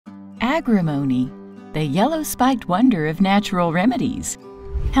Agrimony, the yellow-spiked wonder of natural remedies.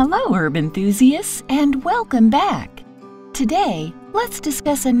 Hello, herb enthusiasts, and welcome back. Today, let's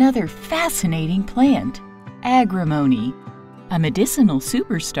discuss another fascinating plant, Agrimony, a medicinal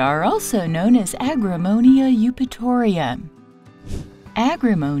superstar also known as Agrimonia eupatoria.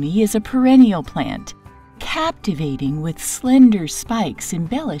 Agrimony is a perennial plant, captivating with slender spikes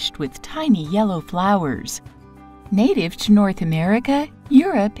embellished with tiny yellow flowers. Native to North America,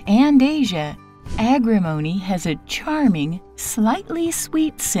 Europe, and Asia, Agrimony has a charming, slightly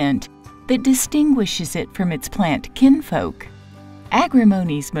sweet scent that distinguishes it from its plant kinfolk.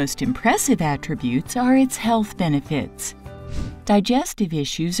 Agrimony's most impressive attributes are its health benefits. Digestive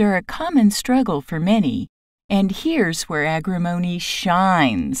issues are a common struggle for many, and here's where Agrimony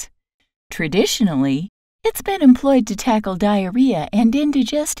shines. Traditionally, it's been employed to tackle diarrhea and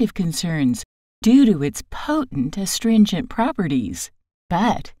indigestive concerns due to its potent astringent properties.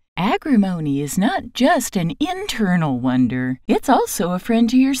 But Agrimony is not just an internal wonder, it's also a friend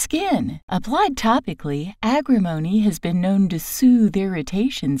to your skin. Applied topically, Agrimony has been known to soothe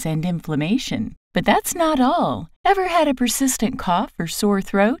irritations and inflammation. But that's not all. Ever had a persistent cough or sore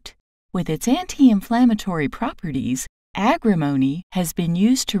throat? With its anti-inflammatory properties, Agrimony has been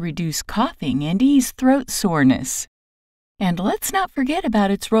used to reduce coughing and ease throat soreness. And let's not forget about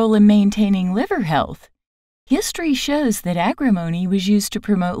its role in maintaining liver health. History shows that Agrimony was used to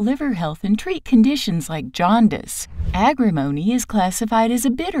promote liver health and treat conditions like jaundice. Agrimony is classified as a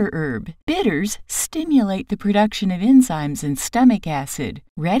bitter herb. Bitters stimulate the production of enzymes and stomach acid,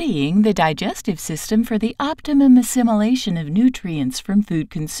 readying the digestive system for the optimum assimilation of nutrients from food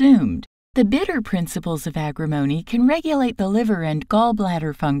consumed. The bitter principles of Agrimony can regulate the liver and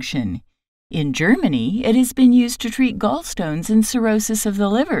gallbladder function. In Germany, it has been used to treat gallstones and cirrhosis of the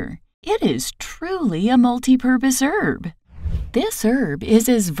liver. It is truly a multi-purpose herb. This herb is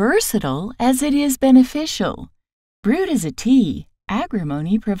as versatile as it is beneficial. Brewed as a tea,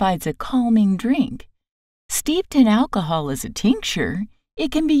 Agrimony provides a calming drink. Steeped in alcohol as a tincture,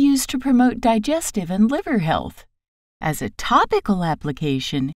 it can be used to promote digestive and liver health. As a topical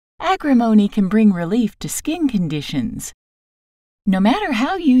application, Agrimony can bring relief to skin conditions. No matter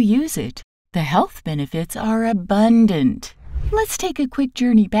how you use it, the health benefits are abundant. Let's take a quick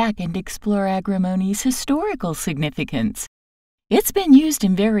journey back and explore Agrimony's historical significance. It's been used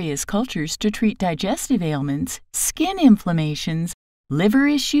in various cultures to treat digestive ailments, skin inflammations, liver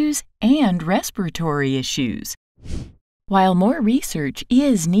issues, and respiratory issues. While more research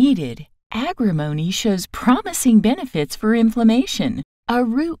is needed, Agrimony shows promising benefits for inflammation, a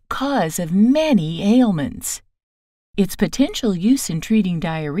root cause of many ailments. Its potential use in treating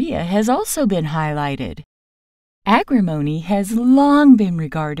diarrhea has also been highlighted. Agrimony has long been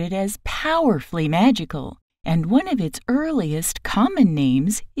regarded as powerfully magical, and one of its earliest common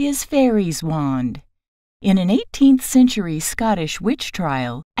names is fairy's wand. In an 18th century Scottish witch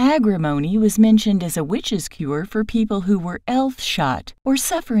trial, Agrimony was mentioned as a witch's cure for people who were elf-shot or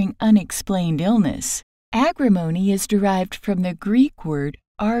suffering unexplained illness. Agrimony is derived from the Greek word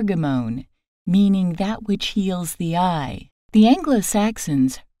argemone, meaning that which heals the eye. The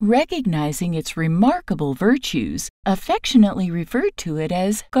Anglo-Saxons, recognizing its remarkable virtues, affectionately referred to it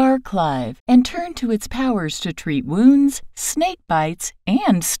as garclive and turned to its powers to treat wounds, snake bites,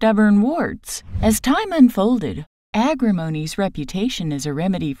 and stubborn warts. As time unfolded, Agrimony's reputation as a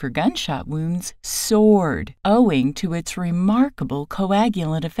remedy for gunshot wounds soared, owing to its remarkable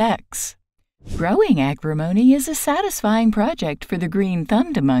coagulant effects. Growing Agrimony is a satisfying project for the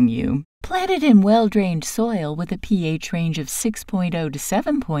green-thumbed among you. Plant it in well-drained soil with a pH range of 6.0 to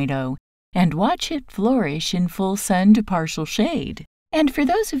 7.0 and watch it flourish in full sun to partial shade. And for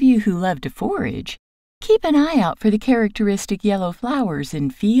those of you who love to forage, keep an eye out for the characteristic yellow flowers in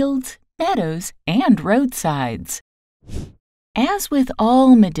fields, meadows, and roadsides. As with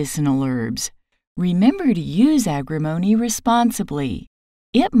all medicinal herbs, remember to use Agrimony responsibly.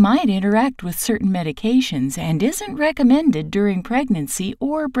 It might interact with certain medications and isn't recommended during pregnancy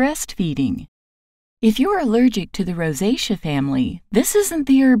or breastfeeding. If you're allergic to the rosacea family, this isn't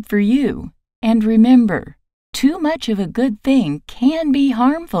the herb for you. And remember, too much of a good thing can be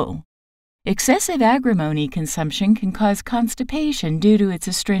harmful. Excessive Agrimony consumption can cause constipation due to its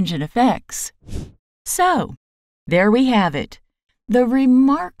astringent effects. So, there we have it, the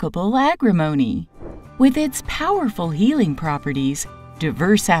remarkable Agrimony. With its powerful healing properties,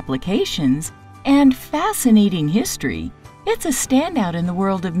 diverse applications, and fascinating history, it's a standout in the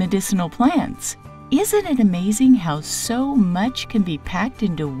world of medicinal plants. Isn't it amazing how so much can be packed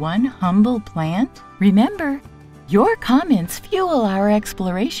into one humble plant? Remember, your comments fuel our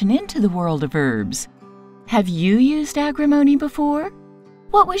exploration into the world of herbs. Have you used Agrimony before?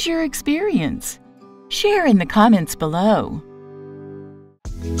 What was your experience? Share in the comments below.